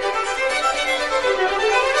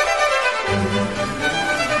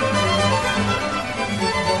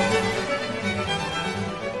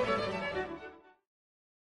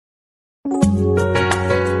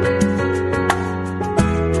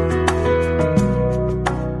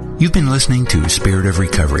 You've been listening to Spirit of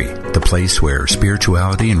Recovery, the place where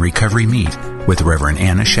spirituality and recovery meet, with Reverend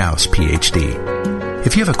Anna Schaus, Ph.D.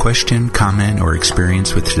 If you have a question, comment, or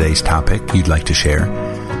experience with today's topic you'd like to share,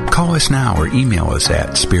 call us now or email us at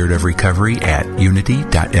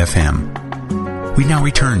spiritofrecovery@unity.fm. We now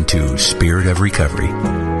return to Spirit of Recovery.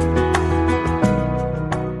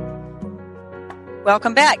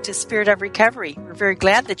 Welcome back to Spirit of Recovery. We're very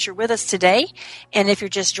glad that you're with us today. And if you're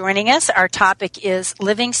just joining us, our topic is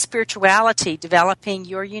living spirituality, developing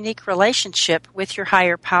your unique relationship with your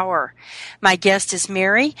higher power. My guest is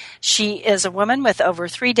Mary. She is a woman with over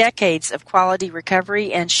 3 decades of quality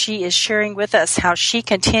recovery, and she is sharing with us how she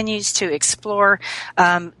continues to explore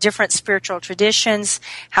different spiritual traditions,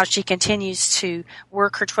 how she continues to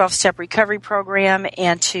work her 12-step recovery program,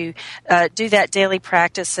 and to do that daily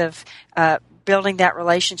practice of building that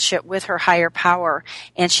relationship with her higher power.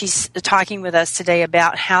 And she's talking with us today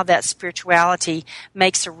about how that spirituality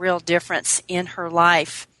makes a real difference in her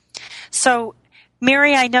life. So,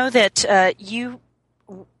 Mary, I know that you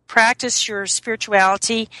practice your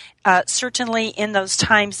spirituality certainly in those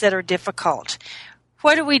times that are difficult.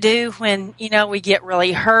 What do we do when, we get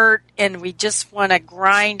really hurt and we just want to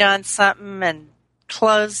grind on something and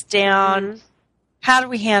close down? Mm-hmm. How do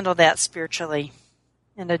we handle that spiritually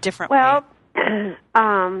in a different way?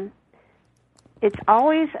 It's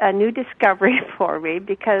always a new discovery for me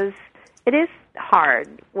because it is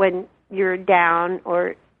hard when you're down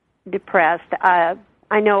or depressed. I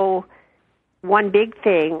know one big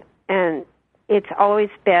thing, and it's always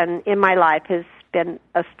been in my life, has been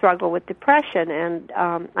a struggle with depression, and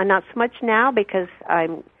I'm not so much now because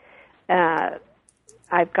I've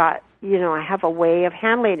got, I have a way of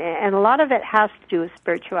handling it, and a lot of it has to do with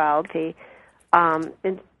spirituality.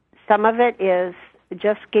 And some of it is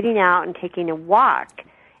just getting out and taking a walk,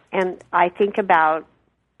 and I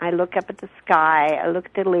look up at the sky, I look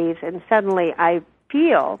at the leaves, and suddenly I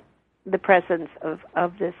feel the presence of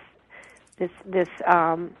this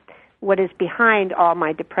what is behind all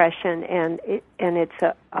my depression, and it's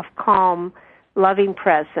a calm, loving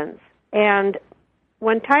presence. And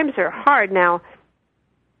when times are hard, now,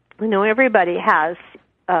 everybody has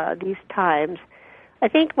these times. I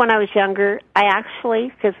think when I was younger, I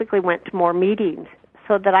actually physically went to more meetings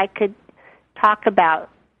so that I could talk about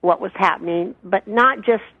what was happening, but not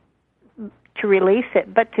just to release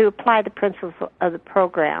it, but to apply the principles of the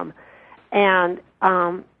program. And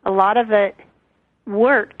a lot of it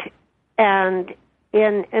worked, and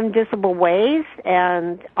in invisible ways,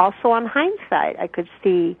 and also on hindsight, I could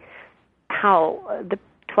see how the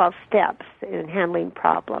 12 steps in handling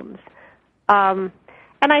problems. And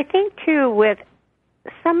I think, too, with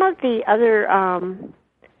some of the other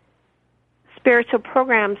spiritual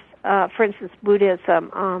programs, for instance,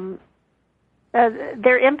 Buddhism,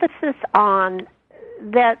 their emphasis on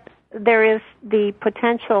that there is the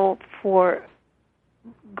potential for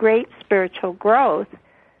great spiritual growth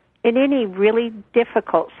in any really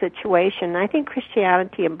difficult situation. I think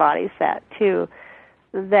Christianity embodies that, too,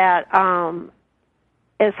 that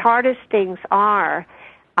as hard as things are,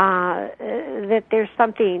 that there's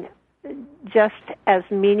something just as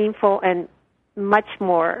meaningful and much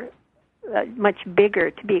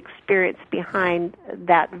bigger to be experienced behind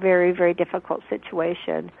that very, very difficult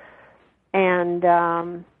situation. And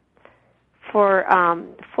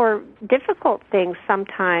for difficult things,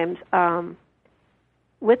 sometimes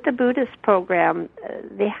with the Buddhist program,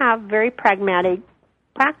 they have very pragmatic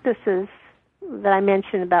practices that I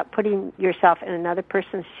mentioned about putting yourself in another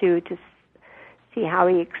person's shoe to see how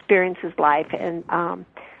he experiences life, and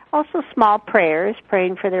also small prayers,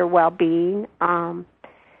 praying for their well-being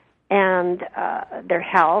and their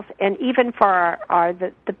health, and even for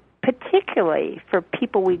the particularly for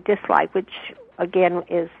people we dislike, which again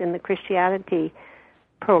is in the Christianity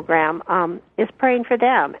program, is praying for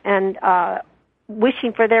them and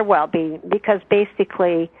wishing for their well-being, because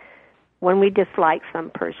basically when we dislike some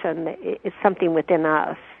person, it's something within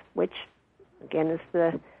us, which again is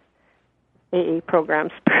the AA program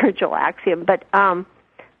spiritual axiom. But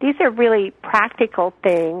these are really practical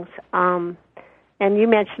things. And you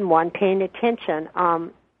mentioned one, paying attention.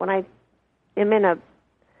 When I am in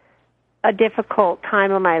a difficult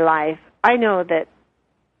time of my life, I know that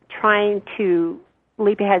trying to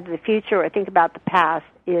leap ahead to the future or think about the past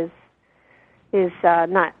is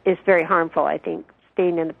very harmful. I think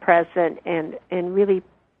staying in the present and really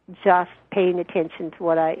just paying attention to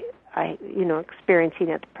what I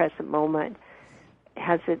experiencing at the present moment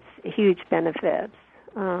has its huge benefits.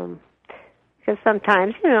 Because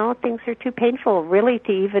sometimes, things are too painful really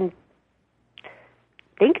to even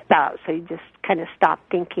think about, so you just kind of stop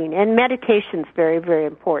thinking. And meditation's very, very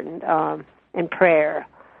important, and prayer,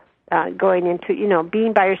 going into,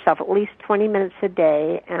 being by yourself at least 20 minutes a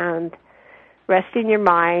day and resting your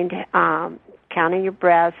mind, counting your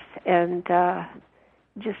breaths, and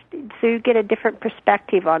just so you get a different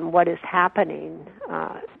perspective on what is happening.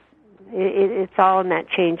 It's all in that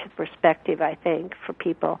change of perspective, I think, for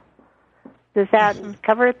people. Does that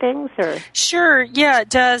cover things? Or Sure, yeah, it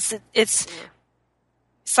does. It's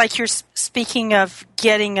like you're speaking of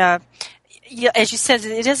getting as you said,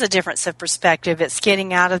 it is a difference of perspective. It's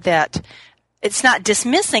getting out of that. It's not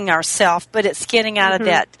dismissing ourselves, but it's getting out of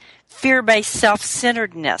that fear-based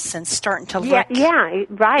self-centeredness and starting to look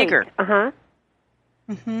bigger.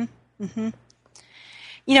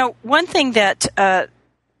 One thing that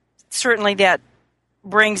certainly that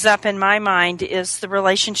brings up in my mind is the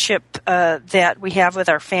relationship that we have with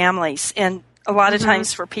our families. And a lot of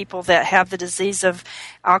times for people that have the disease of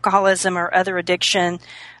alcoholism or other addiction,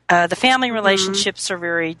 the family relationships are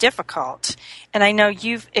very difficult. And I know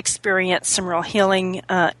you've experienced some real healing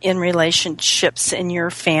in relationships in your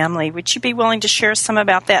family. Would you be willing to share some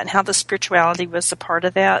about that and how the spirituality was a part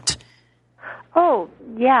of that? Oh,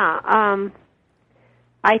 yeah.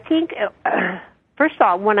 I think, first of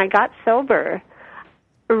all, when I got sober,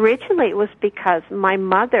 originally it was because my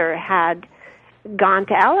mother had gone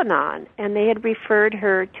to Al-Anon, and they had referred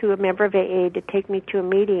her to a member of AA to take me to a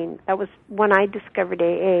meeting. That was when I discovered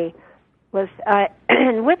AA. was,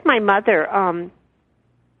 and with my mother,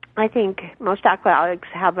 I think most alcoholics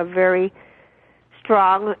have a very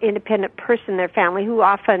strong, independent person in their family who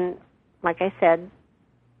often, like I said,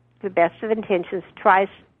 the best of intentions, tries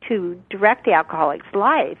to direct the alcoholic's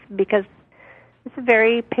life, because it's a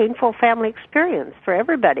very painful family experience for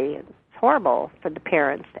everybody. It's horrible for the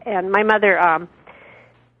parents. And my mother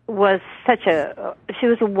was she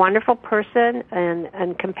was a wonderful person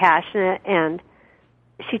and compassionate, and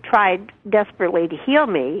she tried desperately to heal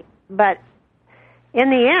me. But in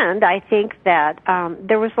the end, I think that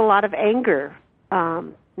there was a lot of anger,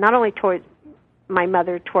 not only towards my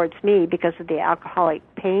mother towards me because of the alcoholic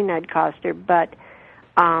pain I'd caused her, but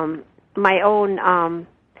my own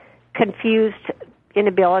confused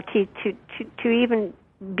inability to even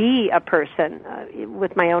be a person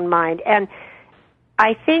with my own mind. And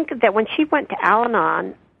I think that when she went to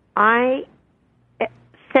Al-Anon, I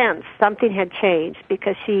sensed something had changed,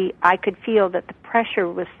 because I could feel that the pressure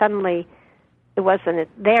was suddenly, it wasn't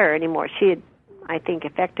there anymore. She had, I think,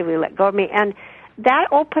 effectively let go of me. And that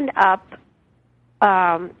opened up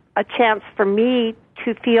a chance for me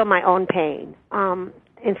to feel my own pain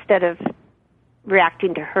instead of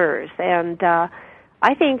reacting to hers. And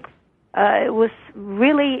I think it was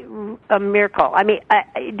really a miracle. I mean,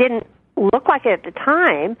 it didn't look like it at the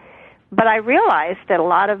time, but I realized that a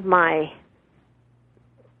lot of my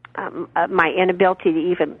inability to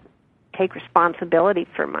even take responsibility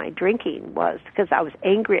for my drinking was because I was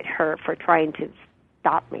angry at her for trying to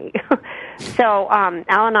stop me. So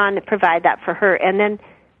Al-Anon provided that for her. And then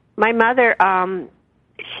my mother,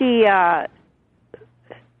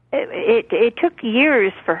 it took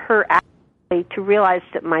years for her actually to realize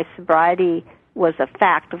that my sobriety was a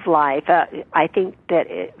fact of life. I think that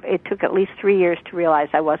it took at least 3 years to realize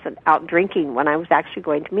I wasn't out drinking when I was actually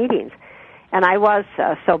going to meetings. And I was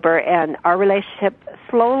sober, and our relationship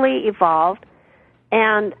slowly evolved.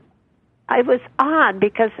 And it was odd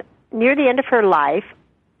because near the end of her life,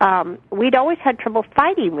 we'd always had trouble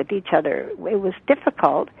fighting with each other. It was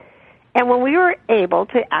difficult. And when we were able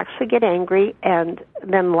to actually get angry and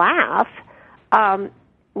then laugh,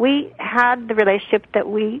 we had the relationship that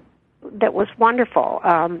was wonderful.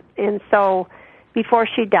 And so before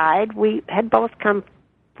she died, we had both come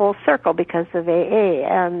full circle because of AA.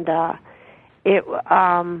 And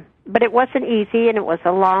but it wasn't easy, and it was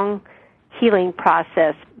a long healing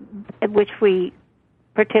process, which we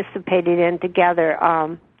participated in together.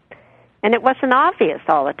 And it wasn't obvious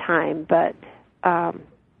all the time, but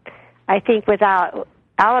I think without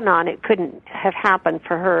Al-Anon, it couldn't have happened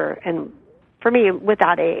for her, and for me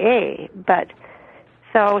without AA. But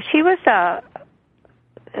so she was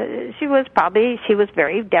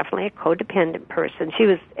very definitely a codependent person. She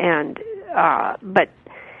was, but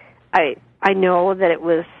I know that it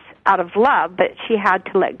was out of love, but she had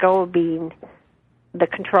to let go of being the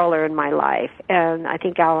controller in my life, and I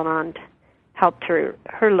think Al-Anon helped her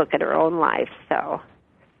look at her own life. So,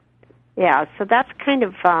 yeah, so that's kind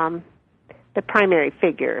of the primary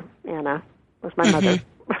figure, Anna, was my mother.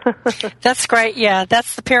 That's great. Yeah,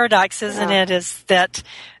 that's the paradox, isn't it, is that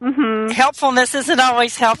helpfulness isn't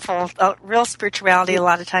always helpful. Real spirituality a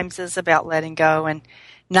lot of times is about letting go and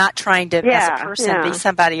not trying to, as a person, be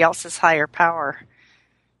somebody else's higher power.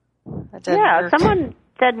 Someone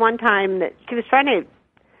said one time that she was trying to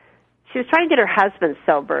get her husband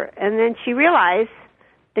sober, and then she realized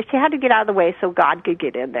that she had to get out of the way so God could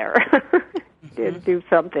get in there to do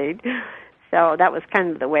something. So that was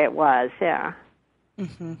kind of the way it was, yeah.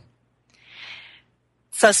 Mm-hmm.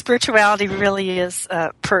 So spirituality really is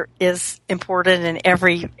important in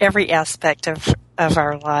every aspect of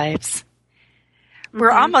our lives.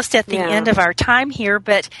 We're almost at the end of our time here,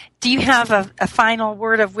 but do you have a final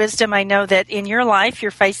word of wisdom? I know that in your life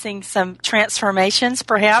you're facing some transformations,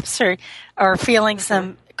 perhaps, or feeling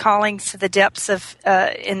some callings to the depths of,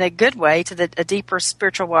 in a good way, to a deeper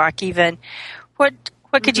spiritual walk even. What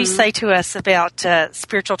could you say to us about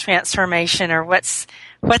spiritual transformation, or what's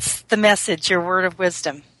the message, your word of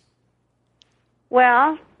wisdom?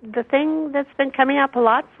 Well, the thing that's been coming up a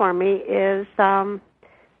lot for me is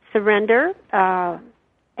surrender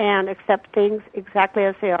and accept things exactly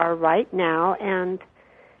as they are right now, and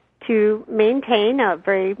to maintain a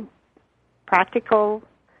very practical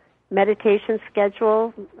meditation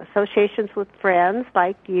schedule, associations with friends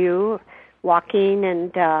like you, walking,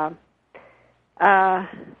 and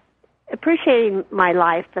appreciating my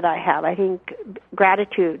life that I have. I think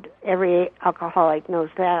gratitude, every alcoholic knows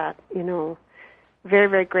that, very,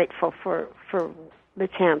 very grateful for the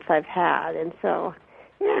chance I've had. And so,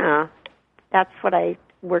 yeah, that's what I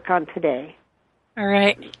work on today. All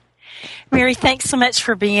right. Mary, thanks so much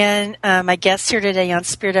for being my guest here today on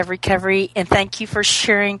Spirit of Recovery, and thank you for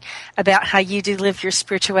sharing about how you do live your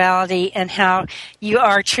spirituality and how you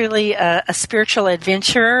are truly a spiritual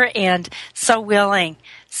adventurer and so willing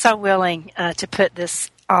to put this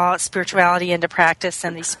spirituality into practice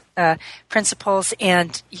and these principles,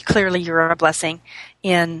 and clearly you're a blessing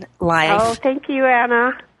in life. Oh, thank you,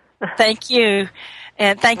 Anna. Thank you,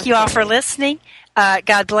 and thank you all for listening.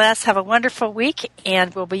 God bless. Have a wonderful week,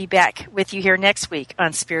 and we'll be back with you here next week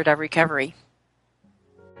on Spirit of Recovery.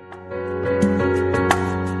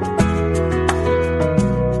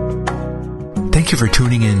 Thank you for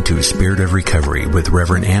tuning in to Spirit of Recovery with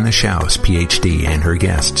Reverend Anna Schaus, PhD, and her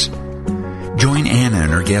guests. Join Anna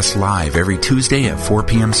and her guests live every Tuesday at 4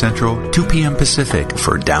 p.m. Central, 2 p.m. Pacific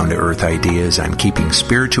for down-to-earth ideas on keeping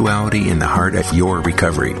spirituality in the heart of your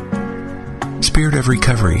recovery. Spirit of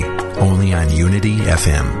Recovery, only on Unity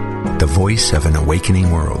FM, the voice of an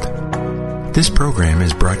awakening world. This program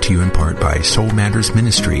is brought to you in part by Soul Matters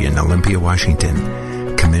Ministry in Olympia,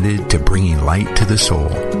 Washington, committed to bringing light to the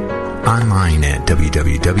soul. Online at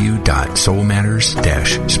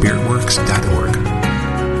www.soulmatters-spiritworks.org.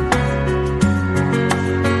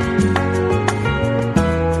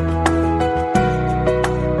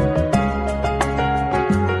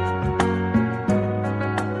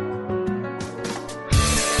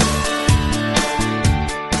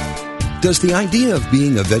 Does the idea of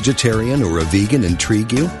being a vegetarian or a vegan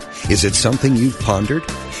intrigue you? Is it something you've pondered?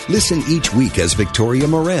 Listen each week as Victoria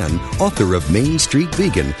Moran, author of Main Street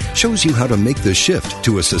Vegan, shows you how to make the shift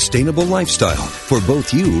to a sustainable lifestyle for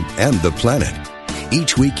both you and the planet.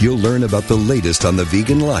 Each week you'll learn about the latest on the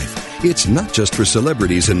vegan life. It's not just for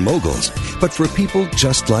celebrities and moguls, but for people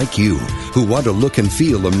just like you who want to look and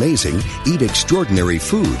feel amazing, eat extraordinary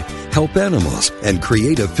food, help animals, and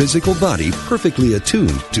create a physical body perfectly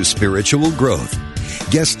attuned to spiritual growth.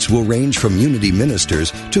 Guests will range from Unity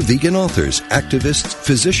ministers to vegan authors, activists,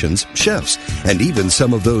 physicians, chefs, and even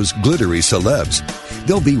some of those glittery celebs.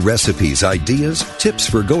 There'll be recipes, ideas, tips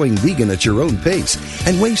for going vegan at your own pace,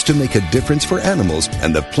 and ways to make a difference for animals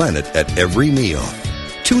and the planet at every meal.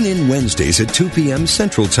 Tune in Wednesdays at 2 p.m.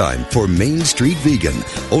 Central Time for Main Street Vegan,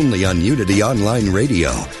 only on Unity Online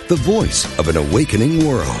Radio, the voice of an awakening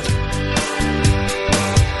world.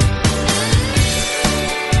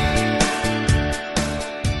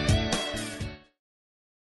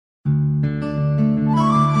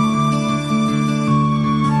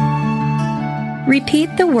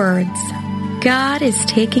 Repeat the words, God is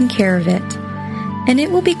taking care of it, and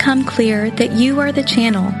it will become clear that you are the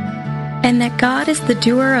channel, and that God is the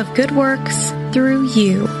doer of good works through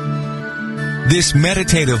you. This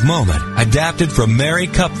meditative moment, adapted from Mary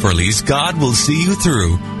Kupferle's God Will See You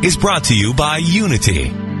Through, is brought to you by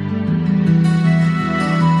Unity.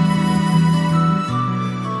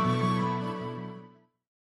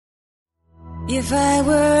 If I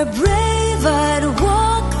were brave, I'd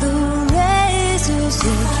walk the razor's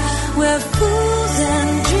edge, where fools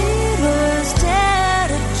and dreamers dare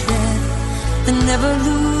to tread, and never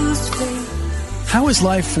lose faith. How is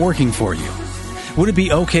life working for you? Would it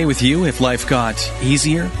be okay with you if life got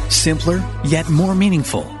easier, simpler, yet more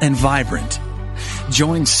meaningful and vibrant?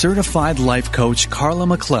 Join certified life coach Carla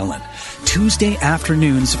McClellan Tuesday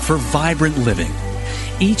afternoons for Vibrant Living.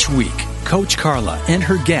 Each week, Coach Carla and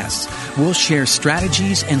her guests will share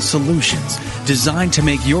strategies and solutions designed to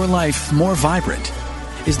make your life more vibrant.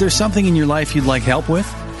 Is there something in your life you'd like help with?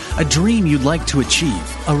 A dream you'd like to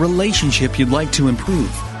achieve? A relationship you'd like to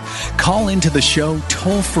improve? Call into the show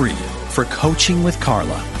toll-free for Coaching with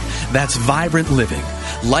Carla. That's Vibrant Living,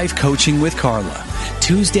 Life Coaching with Carla.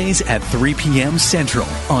 Tuesdays at 3 p.m. Central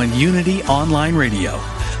on Unity Online Radio,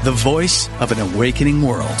 the voice of an awakening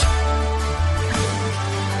world.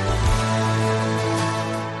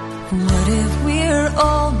 What if we're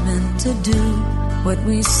all meant to do what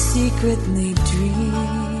we secretly dream?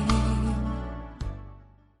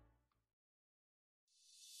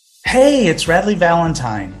 Hey, it's Radley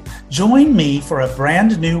Valentine. Join me for a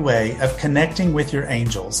brand new way of connecting with your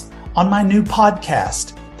angels on my new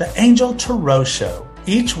podcast, The Angel Tarot Show.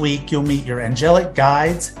 Each week, you'll meet your angelic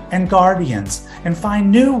guides and guardians and find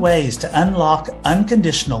new ways to unlock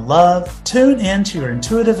unconditional love, tune into your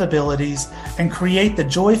intuitive abilities, and create the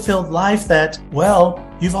joy-filled life that, well,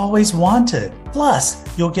 you've always wanted. Plus,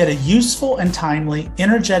 you'll get a useful and timely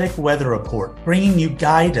energetic weather report, bringing you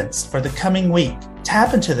guidance for the coming week.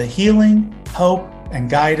 Tap into the healing, hope, and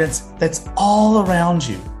guidance that's all around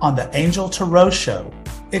you on the Angel Tarot Show,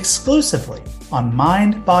 exclusively on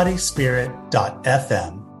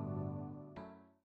mindbodyspirit.fm.